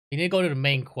You need to go to the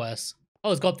main quest. Oh,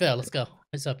 let's go up there. Let's go.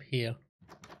 It's up here.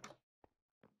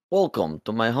 Welcome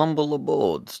to my humble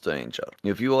abode, stranger.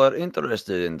 If you are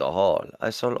interested in the hall, I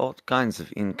sell all kinds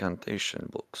of incantation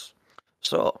books.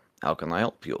 So, how can I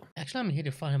help you? Actually, I'm here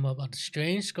to find out about the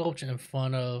strange sculpture in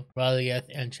front of Relief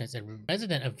entrance, and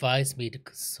resident advised me to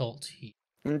consult you.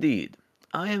 Indeed,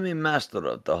 I am a master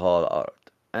of the hall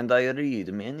art, and I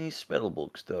read many spell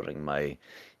books during my...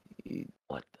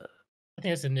 what the... I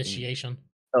think that's initiation.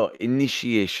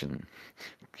 initiation.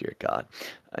 Dear God.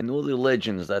 I know the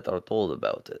legends that are told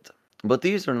about it. But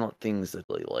these are not things that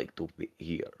I like to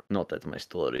hear. Not that my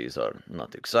stories are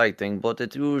not exciting, but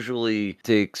it usually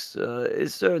takes a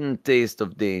certain taste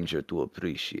of danger to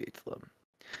appreciate them.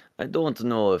 I don't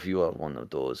know if you are one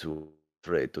of those who are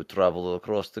afraid to travel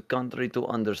across the country to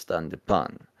understand the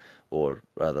pun, or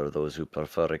rather those who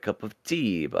prefer a cup of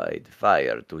tea by the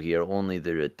fire to hear only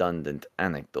the redundant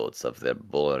anecdotes of their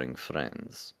boring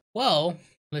friends. Well,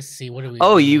 let's see. What do we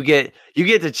Oh, do? you get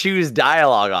to choose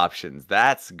dialogue options.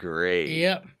 That's great.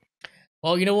 Yep.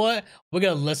 Well, you know what? We're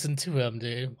gonna listen to him,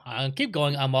 dude. Keep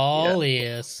going. I'm Yeah. all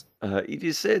ears. It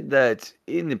is said that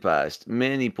in the past,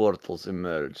 many portals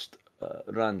emerged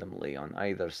randomly on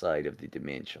either side of the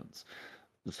dimensions.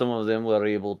 Some of them were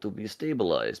able to be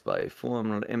stabilized by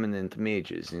former eminent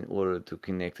mages in order to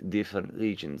connect different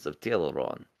regions of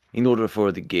Teleron. In order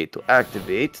for the gate to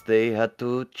activate, they had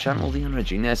to channel the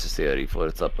energy necessary for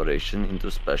its operation into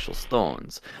special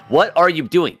stones. What are you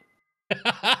doing?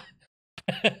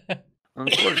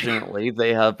 Unfortunately,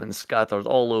 they have been scattered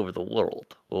all over the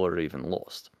world, or even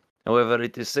lost. However,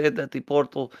 it is said that the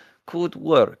portal could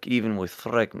work even with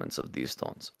fragments of these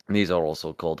stones. These are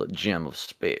also called a gem of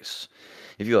space.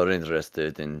 If you are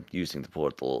interested in using the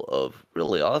portal of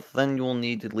Rilioth, then you will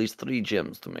need at least 3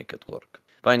 gems to make it work.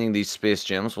 Finding these space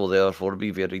gems will therefore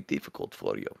be very difficult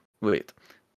for you. Wait,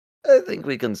 I think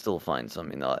we can still find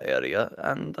some in our area,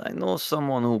 and I know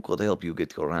someone who could help you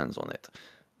get your hands on it.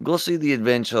 Go see the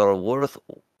adventurer Worth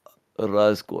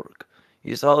Razgorg.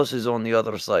 His house is on the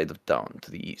other side of town,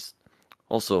 to the east.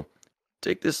 Also,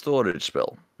 take this storage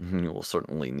spell. You will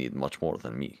certainly need much more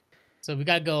than me. So we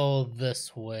gotta go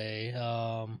this way.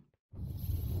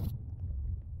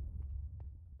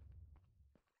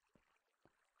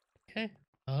 Okay.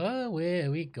 Where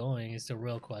are we going? Is the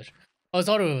real question. Oh, it's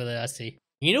all over there. I see.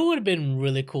 You know what would have been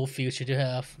really cool feature to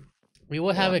have? We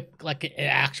would have What? an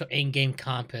actual in-game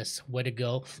compass where to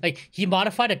go. Like he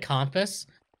modified a compass,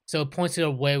 so it points to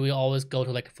where we always go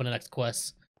to, like for the next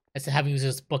quest. Instead of having used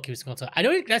this book he was going to. I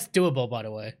know that's doable, by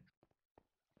the way.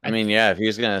 I mean, yeah, if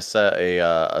he's gonna set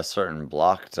a certain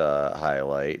block to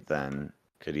highlight, then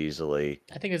could easily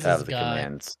I think it's this have the guy.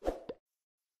 commands.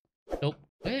 Nope.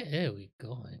 Where are we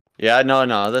going? Yeah,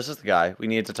 no, this is the guy. We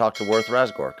need to talk to Worth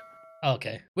Razgorg.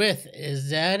 Okay.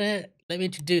 Is that it? Let me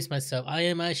introduce myself. I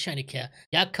am ishinyca.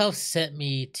 Yakov sent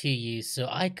me to you so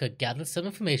I could gather some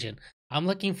information. I'm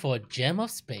looking for a gem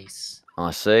of space. I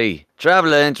see.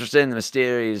 Traveller interested in the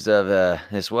mysteries of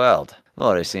this world. I've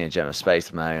already seen a gem of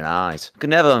space with my own eyes. Could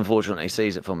never, unfortunately,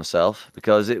 seize it for myself,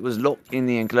 because it was locked in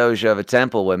the enclosure of a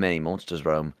temple where many monsters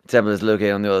roam. The temple is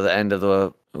located on the other end of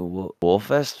the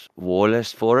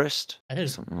Warless Forest? I think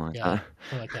Something like yeah, that.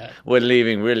 something like that. We're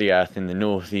leaving Riliath in the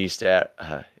northeast.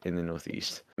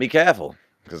 Be careful,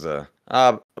 because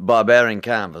our barbarian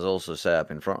camp is also set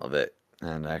up in front of it,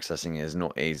 and accessing it is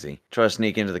not easy. Try to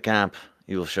sneak into the camp.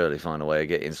 You will surely find a way to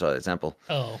get inside the temple.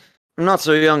 Oh. I'm not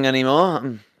so young anymore.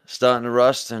 I'm starting to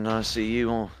rust, and I see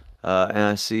you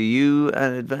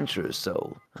an adventurous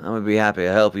soul. I would be happy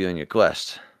to help you in your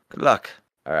quest. Good luck.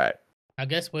 All right. I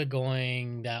guess we're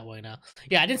going that way now.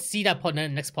 Yeah, I didn't see that part.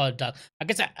 Next part of the I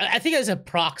guess I think it's a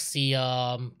proxy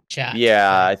chat.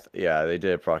 Yeah, yeah, they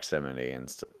did proximity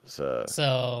and so.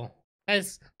 So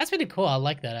that's pretty cool. I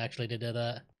like that actually. They did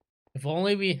that. If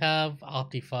only we have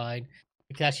Optified,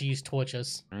 we could actually use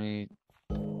torches. Right.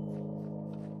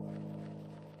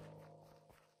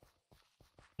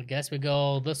 I guess we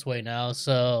go this way now.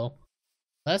 So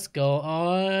let's go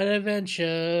on an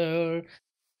adventure.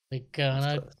 We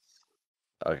gonna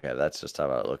Okay, that's just how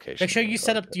about location. make sure you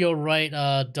set up your right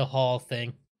the hall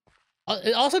thing.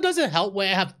 It also doesn't help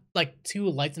where I have like 2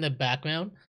 lights in the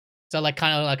background, so like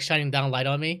kind of like shining down light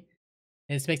on me,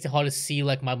 and it makes it hard to see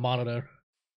like my monitor.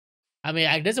 I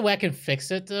mean, there's a way I can fix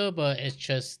it though, but it's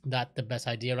just not the best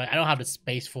idea. Right? I don't have the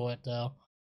space for it though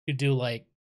to do like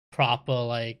proper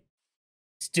like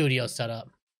studio setup.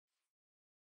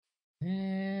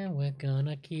 And we're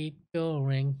gonna keep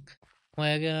going.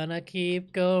 We're gonna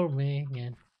keep going,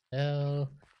 and oh,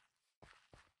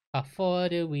 how far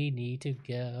do we need to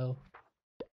go?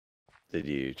 Did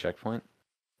you checkpoint?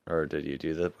 Or did you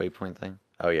do the waypoint thing?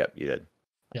 Oh, yep, you did.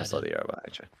 Yeah, I saw the arrow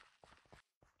behind you.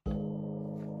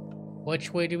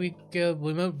 which way do we go?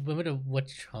 Remember to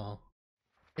which? Oh,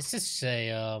 let's just say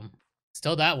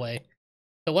still that way.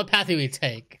 So what path do we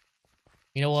take?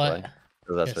 You know This what? way.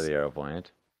 So that's where Yes, the arrow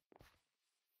pointed.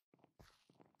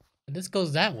 this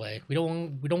goes that way. We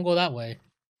don't go that way.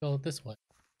 Go this way.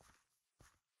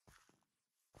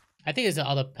 I think it's the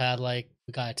other path. Like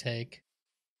we gotta take.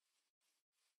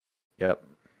 Yep.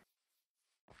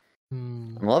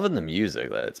 Hmm. I'm loving the music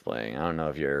that it's playing. I don't know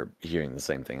if you're hearing the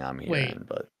same thing I'm Wait, hearing,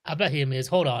 but I'm not hearing music.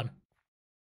 Hold on.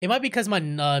 It might be because my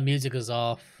music is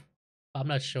off. I'm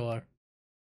not sure.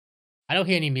 I don't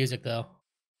hear any music though.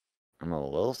 I'm a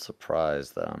little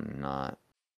surprised that I'm not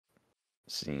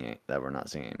seeing that we're not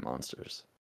seeing any monsters.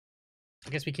 I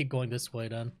guess we keep going this way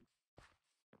then.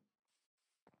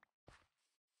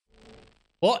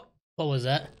 What? What was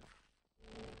that?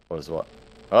 What was what?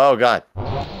 Oh god.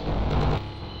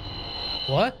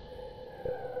 What?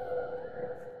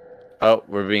 Oh,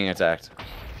 we're being attacked.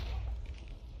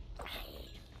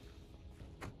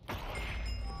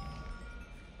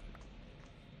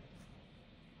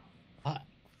 Uh,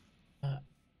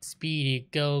 Speedy,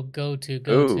 go to.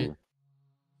 Ooh.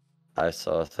 I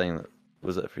saw a thing that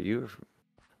was it for you?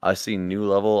 I see new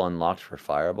level unlocked for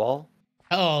Fireball.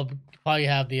 Oh, you probably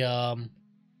have the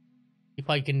You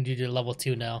probably can do the level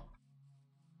 2 now.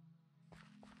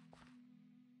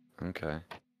 Okay.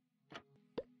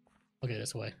 Okay,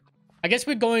 this way. I guess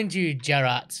we're going to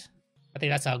Jarat. I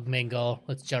think that's our main goal.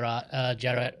 Let's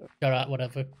Jarat,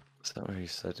 whatever. Is that where you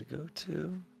said to go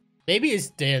to? Maybe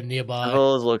it's there nearby.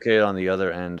 Temple is located on the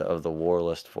other end of the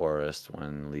Warlist Forest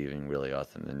when leaving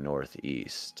Relioth in the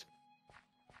northeast.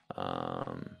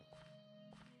 I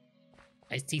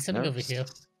see something over here.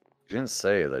 You didn't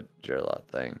say the Jarat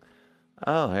thing.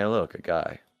 Oh, hey, look, a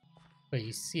guy. Wait,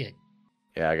 you see it?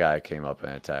 Yeah, a guy came up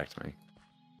and attacked me.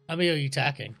 How many are you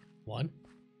attacking? One?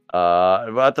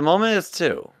 But at the moment it's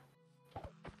 2.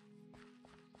 I'm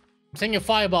sending a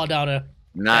fireball down there.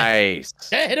 Nice.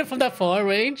 Hey, hit it from that far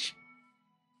range?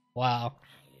 Wow.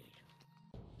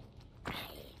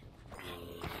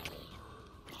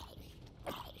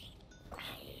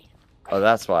 Oh,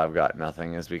 that's why I've got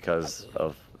nothing, is because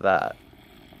of that.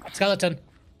 Skeleton.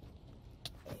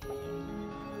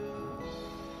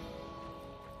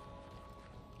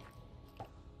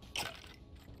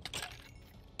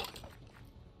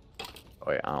 Oh,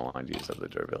 wait, I don't want to use up the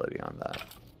durability on that.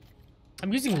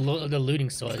 I'm using the looting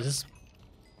sword. Is this...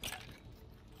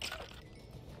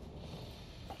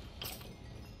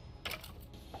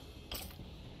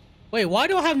 Wait, why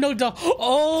do I have no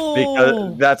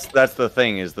Oh! Because that's the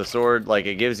thing, is the sword, like,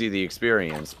 it gives you the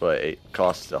experience, but it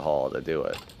costs a haul to do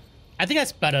it. I think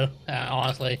that's better,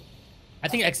 honestly. I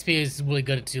think XP is really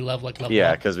good to level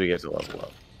Yeah, up. because we get to level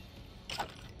up.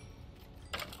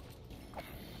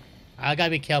 I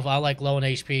gotta be careful. I like low on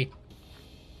HP.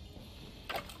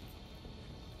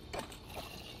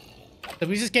 So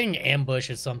we're just getting ambushed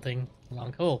or something.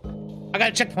 Cool. I got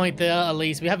a checkpoint there, at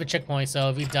least. We have a checkpoint, so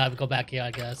if we die, we go back here,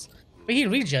 I guess. But he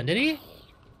regen, did he?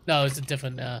 No, it's a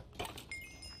different,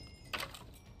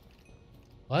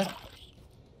 What?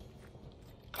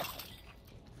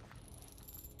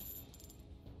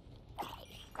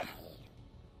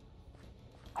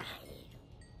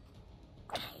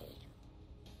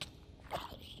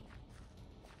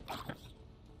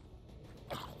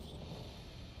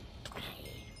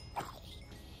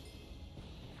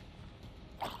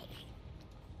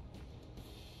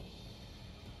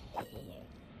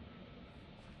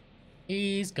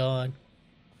 He's gone.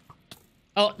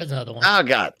 Oh, there's another one. Oh,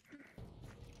 God.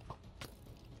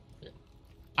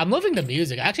 I'm loving the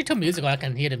music. I actually took music I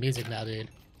can hear the music now, dude.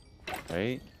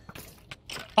 Right?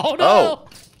 Oh, no! Oh!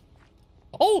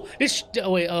 Oh, it's...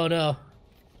 Oh, wait, oh, no.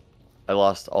 I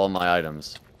lost all my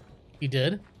items. You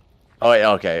did? Oh, wait,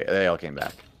 okay. They all came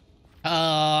back.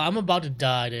 I'm about to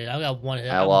die, dude. I got one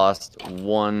hit. I lost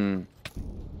one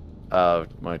of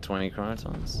my 20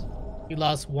 chronotons. You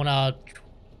lost one out.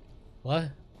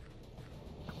 What?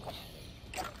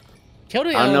 Killed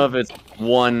it. I don't know if it's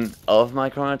one of my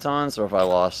chronotons or if I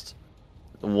lost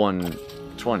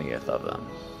 1/20th of them.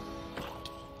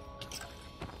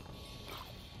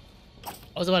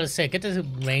 I was about to say, get this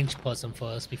range person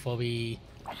first before we...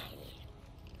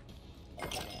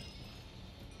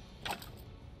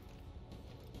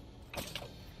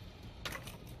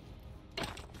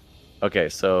 Okay,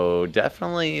 so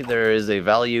definitely there is a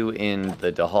value in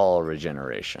the Dahal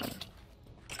regeneration.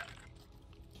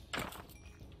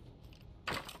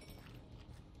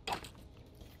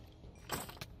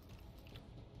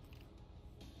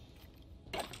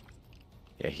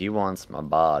 Yeah, he wants my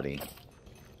body.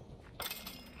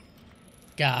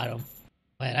 Got him.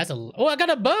 Man, that's a. Oh, I got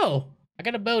a bow. I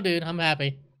got a bow, dude. I'm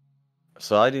happy.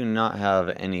 So I do not have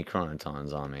any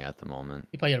chronotons on me at the moment.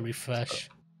 You probably gotta refresh.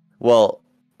 Well,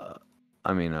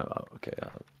 I mean, okay,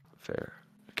 fair.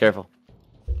 Careful.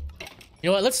 You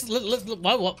know what? Let's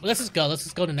just go. Let's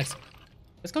just go to next.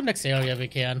 Let's go next area if we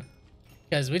can,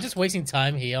 because we're just wasting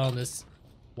time here on this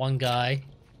one guy.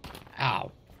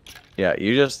 Ow. Yeah,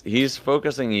 he's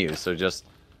focusing you, so just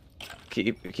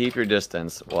keep your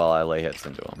distance while I lay hits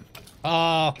into him.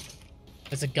 Oh,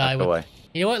 there's a guy with. Away.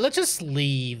 You know what? Let's just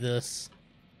leave this.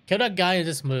 Kill that guy and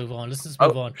just move on. Let's just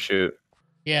move on. Shoot.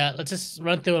 Yeah, let's just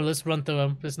run through him. Let's run through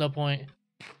him. There's no point.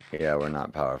 Yeah, we're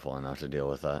not powerful enough to deal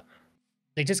with that.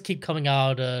 They just keep coming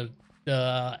out of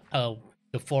the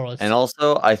forest. And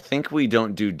also, I think we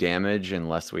don't do damage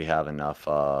unless we have enough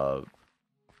to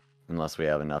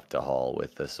haul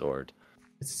with the sword.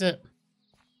 This is it.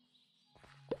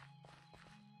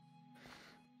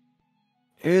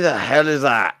 Who the hell is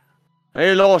that? Are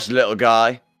you lost, little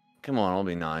guy? Come on, I'll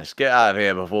be nice. Get out of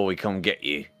here before we come get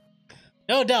you.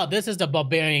 No doubt, this is the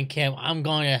barbarian camp. I'm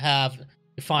going to have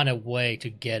to find a way to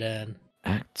get in.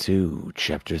 Act 2,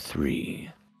 Chapter 3,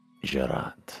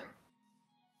 Jarat.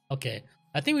 Okay,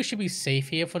 I think we should be safe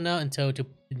here for now until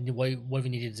what we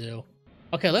need to do.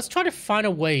 Okay, let's try to find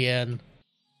a way in.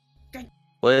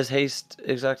 What does haste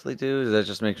exactly do? Does that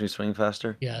just make me swing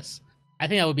faster? Yes, I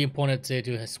think that would be important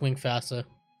to swing faster.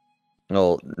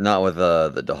 Well, not with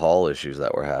the haul issues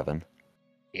that we're having.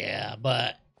 Yeah,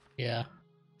 but yeah.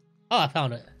 Oh, I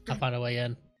found it. I found a way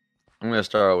in. I'm gonna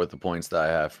start out with the points that I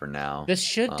have for now. This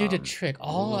should do the trick.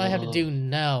 All I have to do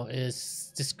now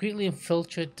is discreetly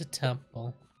infiltrate the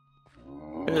temple.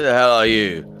 Who the hell are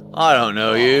you? I don't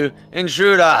know you.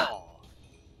 Intruder!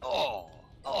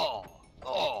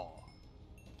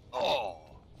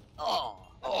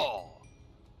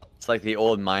 It's like the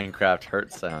old Minecraft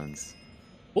hurt sounds.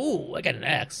 Ooh, I got an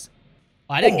axe.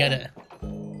 Oh, I didn't get it.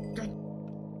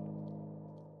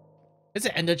 There's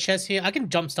an ender chest here. I can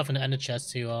jump stuff in the ender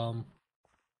chest to,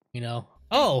 you know.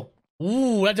 Oh,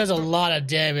 ooh, that does a lot of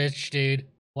damage, dude.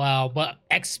 Wow, but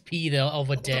XP though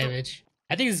over damage.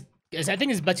 I think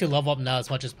it's better to level up now as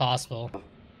much as possible.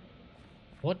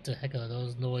 What the heck are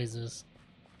those noises?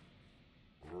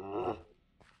 Ugh.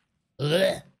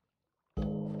 There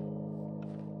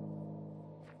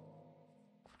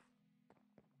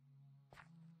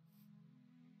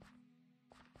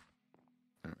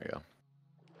we go.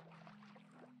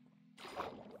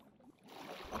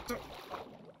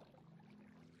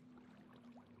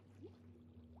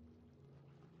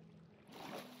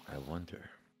 I wonder.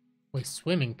 Wait,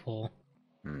 swimming pool.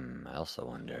 I also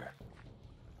wonder.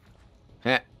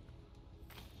 Heh.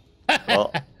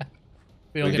 Well,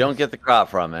 we don't get the crop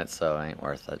from it, so it ain't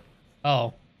worth it.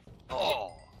 Oh.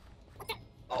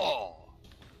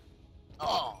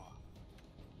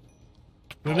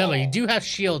 Remember, you do have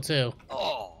shield too.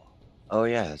 Oh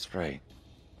yeah, that's right.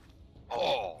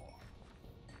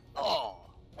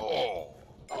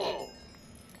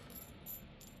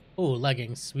 Ooh,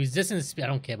 leggings. Resistance speed. I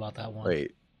don't care about that one.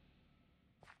 Wait.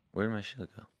 Where did my shield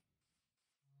go?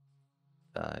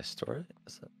 Did I store it?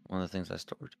 Is that one of the things I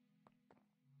stored?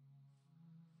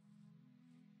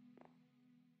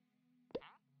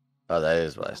 Oh, that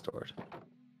is what I stored.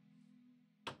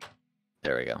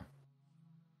 There we go.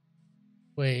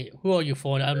 Wait, who are you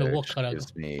for? I don't know what cut out.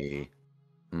 Gives me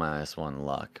 -1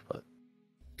 luck, but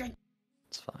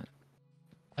it's fine.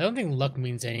 I don't think luck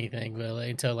means anything really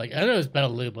until like I don't know it's better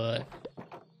loot, but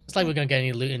it's like we're gonna get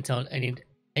any loot until any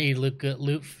good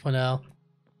loot for now.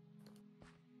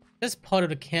 This part of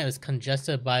the camp is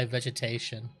congested by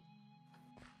vegetation.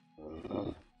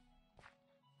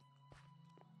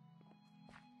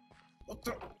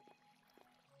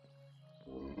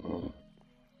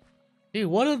 Dude,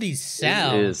 what are these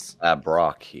sounds? It is that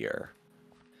Brock here.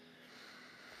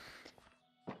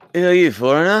 Who are you,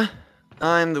 foreigner?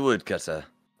 I'm the woodcutter.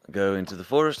 I go into the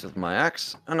forest with my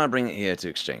axe, and I bring it here to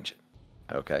exchange it.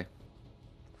 Okay.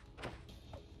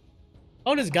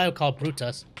 Oh, this guy called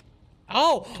Brutus.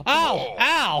 Oh! Ow!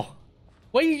 Ow!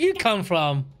 Where did you come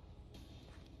from?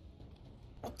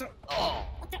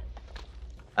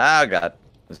 Ah, God.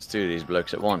 Let's do these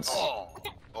blokes at once.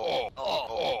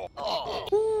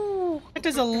 Ooh, that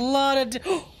does a lot of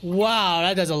wow,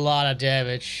 that does a lot of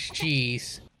damage.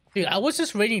 Jeez. Dude, I was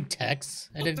just reading text,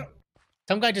 and then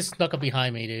some guy just snuck up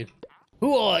behind me, dude.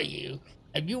 Who are you?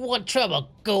 If you want trouble,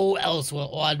 go elsewhere,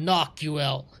 or I'll knock you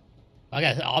out. I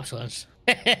got options.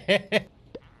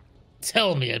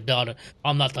 Tell me about it.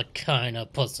 I'm not the kind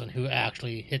of person who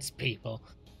actually hits people.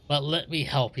 But let me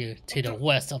help you. To the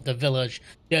west of the village,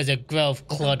 there's a grove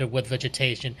cluttered with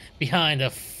vegetation. Behind the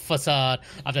facade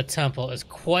of the temple is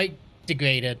quite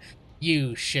degraded,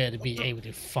 you should be able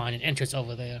to find an entrance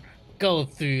over there. Go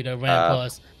through the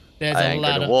ramparts. There's I a anchored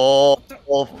lot a of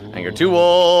wolf. Anchored 2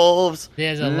 wolves.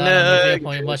 there's a lot of nuclear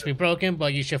point must be broken,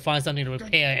 but you should find something to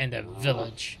repair in the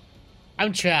village.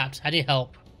 I'm trapped. I need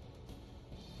help.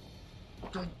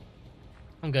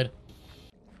 I'm good.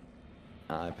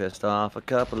 I pissed off a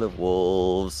couple of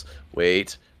wolves.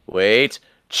 Wait.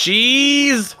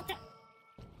 Cheese!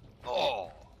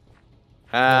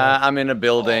 I'm in a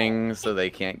building, so they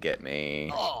can't get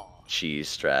me. Cheese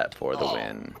strat for the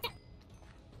win.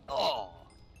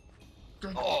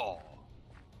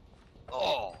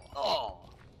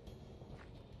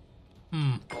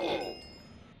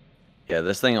 Yeah,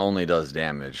 this thing only does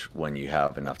damage when you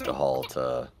have enough to haul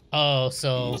to... Oh,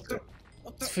 so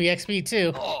it's free XP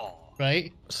too,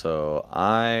 right? So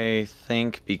I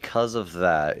think because of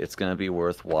that, it's going to be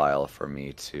worthwhile for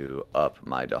me to up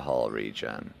my Dahal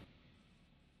regen.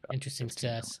 Interesting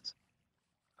stats.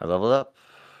 I leveled up.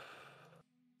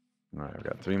 Alright, I've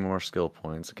got 3 more skill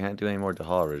points. I can't do any more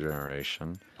Dahal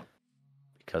regeneration.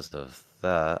 Because of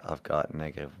that, I've got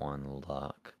 -1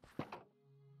 luck.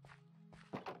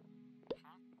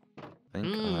 I think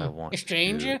I want a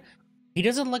stranger? He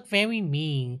doesn't look very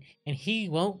mean, and he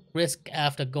won't risk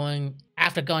after going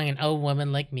an old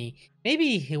woman like me.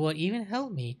 Maybe he will even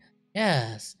help me.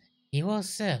 Yes, he will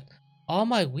accept. All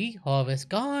my wheat harvest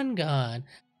gone.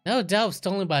 No doubt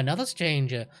stolen by another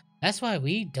stranger. That's why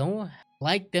we don't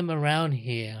like them around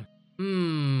here.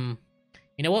 You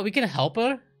know what? We can help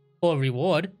her for a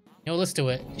reward. You know, let's do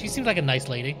it. She seems like a nice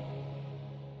lady.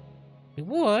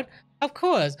 Reward? Of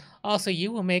course. Also,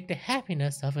 you will make the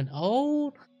happiness of an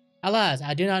old... Alas,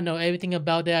 I do not know everything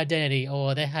about their identity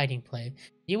or their hiding place.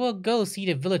 You will go see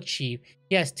the village chief.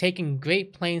 He has taken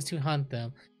great pains to hunt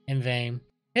them in vain.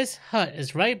 His hut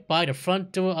is right by the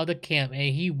front door of the camp,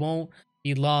 and he won't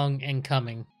be long in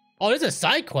coming. Oh, there's a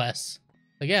side quest.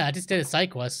 But yeah, I just did a side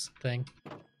quest thing.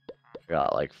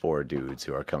 Got like 4 dudes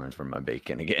who are coming for my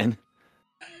bacon again.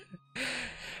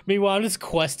 Meanwhile, I'm just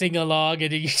questing along,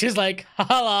 and you're just like,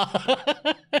 holla.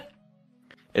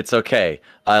 It's okay.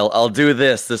 I'll do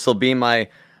this. This will be my,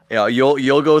 you know,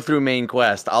 you'll go through main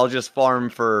quest. I'll just farm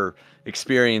for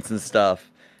experience and stuff.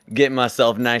 Get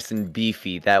myself nice and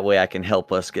beefy. That way I can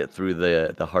help us get through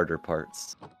the harder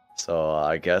parts. So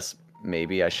I guess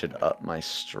maybe I should up my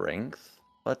strength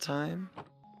a time.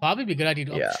 Probably be a good idea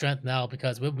to up strength now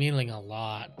because we're healing a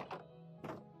lot.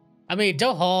 I mean,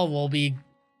 Dohal will be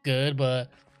good, but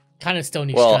kind of still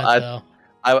need strength though.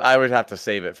 I would have to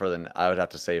save it for I would have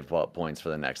to save points for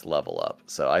the next level up.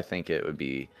 So I think it would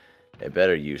be a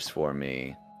better use for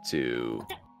me to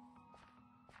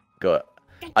go.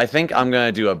 I think I'm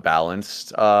gonna do a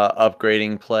balanced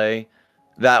upgrading play.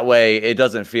 That way, it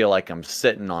doesn't feel like I'm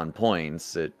sitting on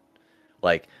points.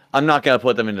 I'm not gonna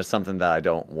put them into something that I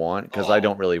don't want because I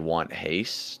don't really want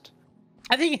haste.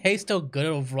 I think haste still good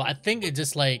overall. I think it's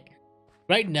just like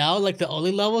right now, like the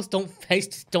early levels don't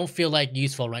feel like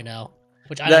useful right now.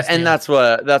 Which I understand. And that's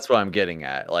what I'm getting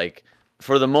at. Like,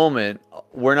 for the moment,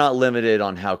 we're not limited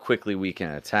on how quickly we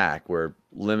can attack. We're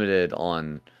limited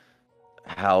on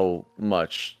how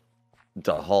much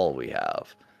Dahal we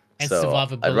have. And so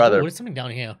survivability. There's something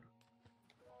down here.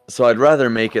 So I'd rather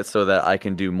make it so that I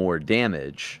can do more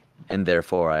damage, and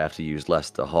therefore I have to use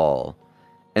less Dahal,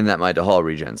 and that my Dahal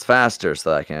regens faster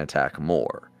so that I can attack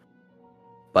more.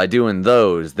 By doing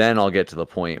those, then I'll get to the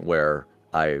point where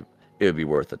it would be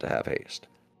worth it to have haste.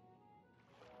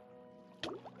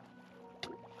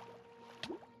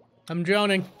 I'm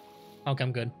drowning. Okay,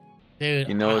 I'm good. Dude,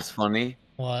 you know what's funny?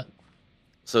 What?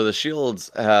 So the shields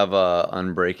have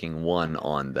Unbreaking 1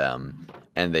 on them,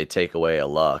 and they take away a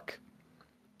luck.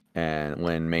 And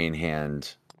when main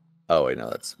hand... Oh, wait, no,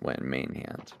 that's when main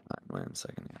hand. Not when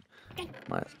second hand.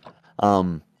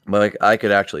 But like, I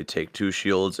could actually take 2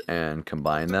 shields and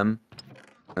combine them,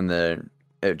 and then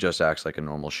it just acts like a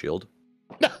normal shield.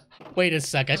 Wait a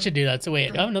sec, I should do that. So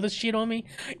wait, do I have another shield on me?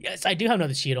 Yes, I do have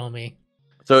another shield on me.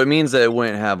 So it means that it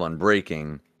wouldn't have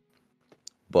Unbreaking,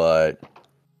 but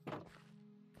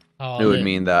it would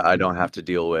mean that I don't have to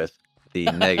deal with the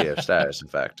negative status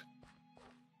effect.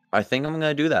 I think I'm going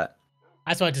to do that.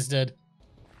 That's what I just did.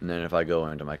 And then if I go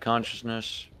into my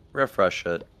consciousness, refresh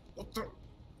it,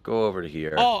 go over to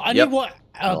here. Oh, I need what?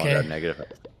 Okay. Negative.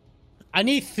 I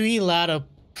need 3 ladder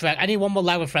I need 1 more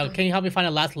ladder fragment. Can you help me find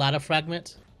the last ladder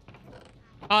fragment?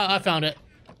 I found it.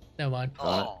 Never mind.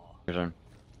 Found it? Your turn.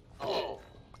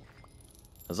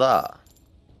 Huzzah.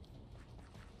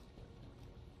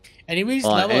 Enemy's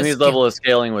level is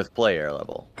scaling with player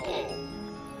level.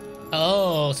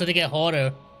 Oh, so they get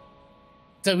harder.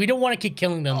 So we don't want to keep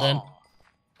killing them then.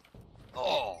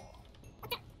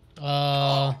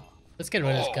 Let's get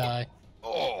rid of this guy.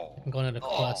 I'm going to the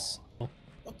quest.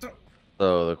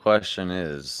 So the question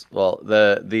is, well,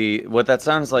 the what that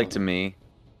sounds like to me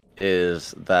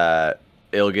is that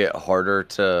it'll get harder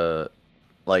to,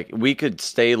 like, we could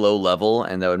stay low level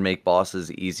and that would make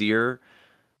bosses easier,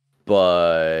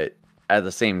 but at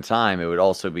the same time it would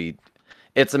also be,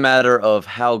 it's a matter of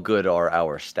how good are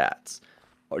our stats.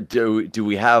 Or do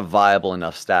we have viable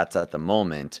enough stats at the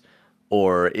moment,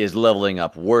 or is leveling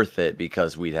up worth it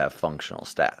because we'd have functional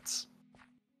stats?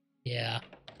 Yeah.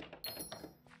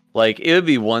 Like, it would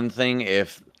be one thing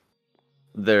if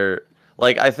they're,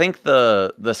 like, I think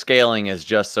the scaling is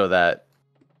just so that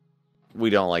we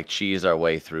don't, like, cheese our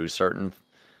way through certain,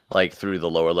 like, through the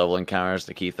lower level encounters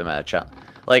to keep them at a challenge.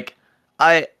 Like,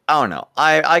 I don't know.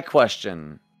 I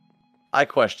question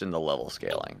the level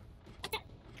scaling.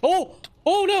 Oh!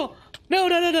 Oh no! No!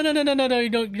 No! No! No! No! No! No! No!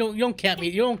 You don't camp me.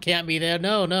 You don't camp me there.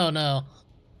 No! No! No!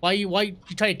 Why you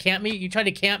try to camp me? You try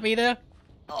to camp me there?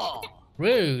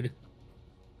 Rude.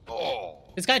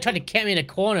 This guy tried to camp me in a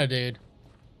corner, dude.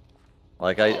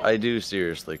 Like, I do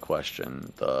seriously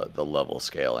question the level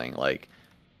scaling. Like,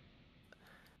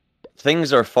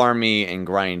 things are farmy and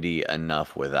grindy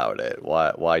enough without it.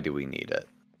 Why do we need it?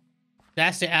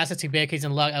 That's the asset to barricades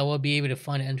and lock. I will be able to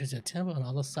find an entrance to the temple on the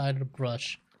other side of the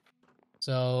brush.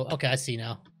 So, okay, I see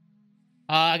now.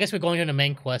 I guess we're going to the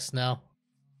main quest now.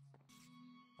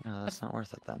 No, that's not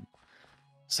worth it then.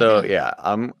 So yeah,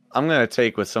 I'm gonna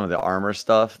take with some of the armor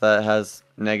stuff that has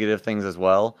negative things as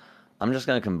well. I'm just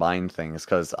gonna combine things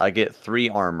because I get 3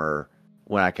 armor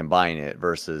when I combine it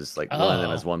versus like one of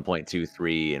them has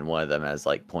 1.23 and one of them has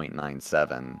like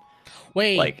 0.97.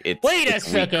 Wait, like wait a it's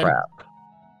weak second. crap.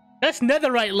 That's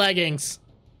netherite leggings.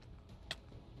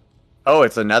 Oh,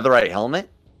 it's a netherite helmet?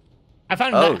 I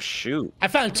found. Oh shoot! I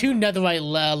found 2 netherite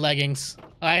leggings.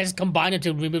 I just combined it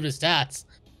to remove the stats.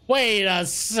 Wait a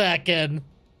second.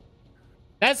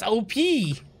 That's OP.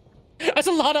 That's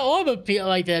a lot of armor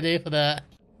like that, dude, for that.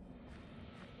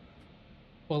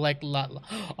 Or like lot.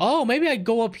 Oh, maybe I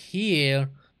go up here,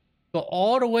 go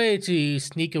all the way to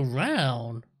sneak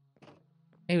around.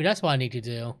 Maybe that's what I need to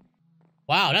do.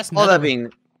 Wow, that's all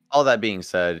that being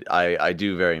said, I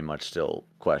do very much still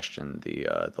question the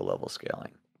level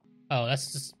scaling. Oh,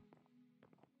 that's just.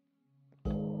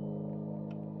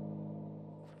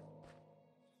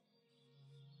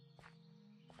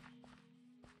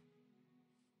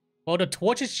 Well, the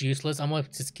torch is useless. I'm gonna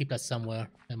just keep that somewhere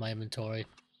in my inventory.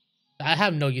 I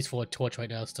have no use for a torch right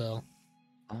now, still.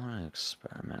 I want to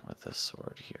experiment with this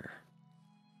sword here.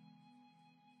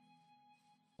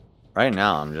 Right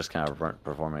now, I'm just kind of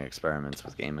performing experiments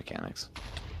with game mechanics.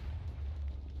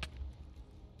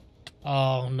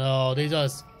 Oh no, these are...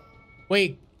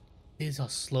 Wait, these are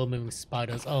slow-moving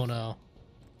spiders. Oh no.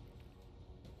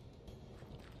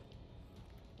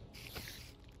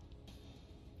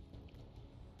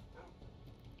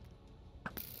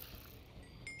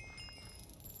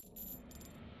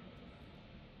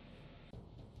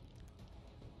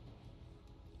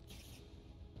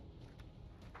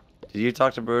 Did you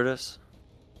talk to Brutus?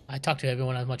 I talk to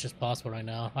everyone as much as possible right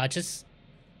now. I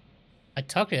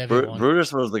talk to everyone.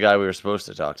 Brutus was the guy we were supposed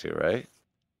to talk to, right?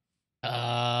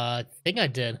 I think I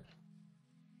did.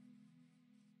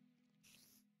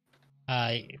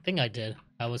 I think I did.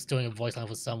 I was doing a voice line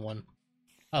with someone.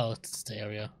 Oh, it's the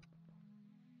area.